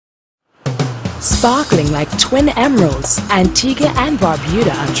Sparkling like twin emeralds, Antigua and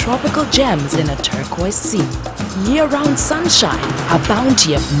Barbuda are tropical gems in a turquoise sea. Year-round sunshine, a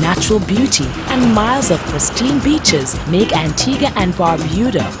bounty of natural beauty, and miles of pristine beaches make Antigua and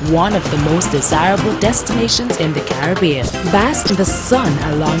Barbuda one of the most desirable destinations in the Caribbean. Bask in the sun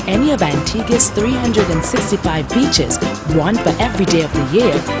along any of Antigua's 365 beaches, one for every day of the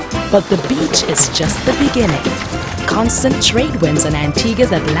year, but the beach is just the beginning. Constant trade winds on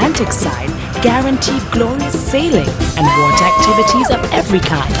Antigua's Atlantic side guarantee glorious sailing and water activities of every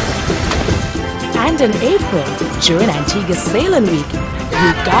kind. And in April, during Antigua's Sailing Week,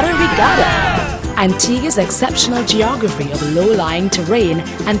 you gotta regatta! Antigua's exceptional geography of low-lying terrain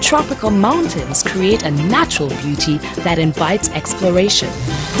and tropical mountains create a natural beauty that invites exploration.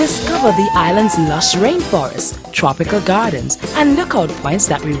 Discover the island's lush rainforests, tropical gardens, and lookout points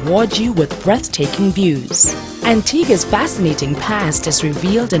that reward you with breathtaking views. Antigua's fascinating past is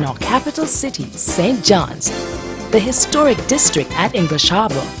revealed in our capital city, St. John's, the historic district at English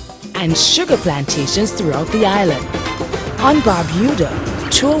Harbor, and sugar plantations throughout the island. On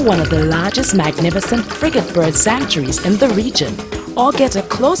Barbuda, tour one of the largest magnificent frigate bird sanctuaries in the region, or get a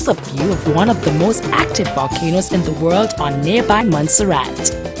close-up view of one of the most active volcanoes in the world on nearby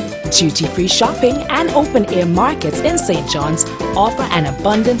Montserrat. Duty-free shopping and open-air markets in St. John's offer an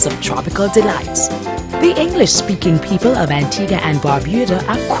abundance of tropical delights. The English-speaking people of Antigua and Barbuda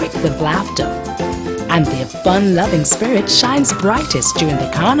are quick with laughter, and their fun-loving spirit shines brightest during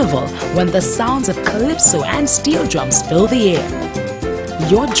the carnival when the sounds of calypso and steel drums fill the air.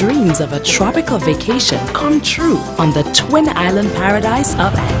 Your dreams of a tropical vacation come true on the twin island paradise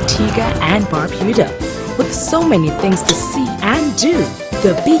of Antigua and Barbuda. With so many things to see and do,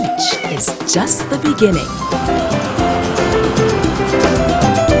 the beach is just the beginning.